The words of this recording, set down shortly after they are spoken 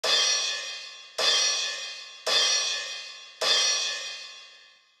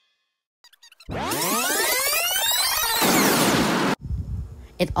It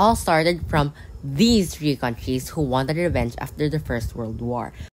all started from these three countries who wanted revenge after the First World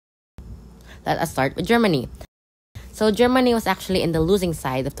War. Let us start with Germany. So Germany was actually in the losing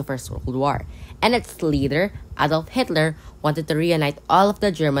side of the First World War, and its leader, Adolf Hitler, wanted to reunite all of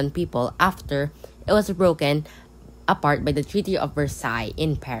the German people after it was broken apart by the Treaty of Versailles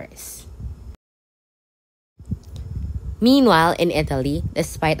in Paris. Meanwhile, in Italy,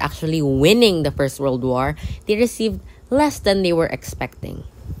 despite actually winning the First World War, they received less than they were expecting.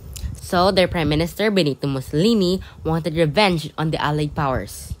 So, their Prime Minister, Benito Mussolini, wanted revenge on the Allied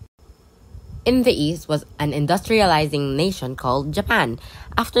powers. In the East was an industrializing nation called Japan.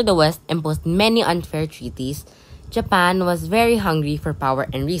 After the West imposed many unfair treaties, Japan was very hungry for power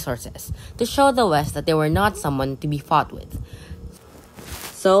and resources to show the West that they were not someone to be fought with.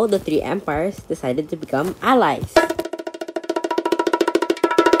 So, the three empires decided to become allies.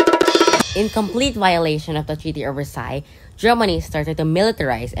 In complete violation of the Treaty of Versailles, Germany started to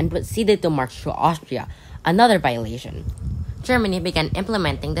militarize and proceeded to march through Austria, another violation. Germany began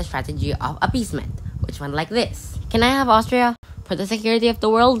implementing the strategy of appeasement, which went like this. Can I have Austria? For the security of the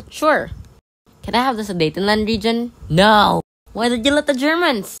world? Sure. Can I have the Sudetenland region? No. Why did you let the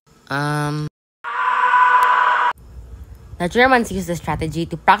Germans? The Germans used the strategy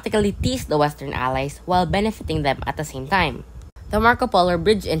to practically tease the Western allies while benefiting them at the same time. The Marco Polo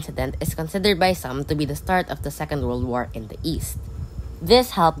Bridge incident is considered by some to be the start of the Second World War in the East.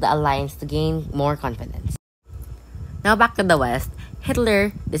 This helped the alliance to gain more confidence. Now back to the West,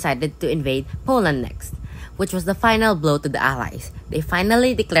 Hitler decided to invade Poland next, which was the final blow to the Allies. They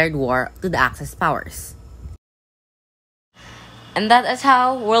finally declared war to the Axis powers. And that is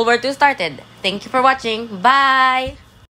how World War II started. Thank you for watching. Bye!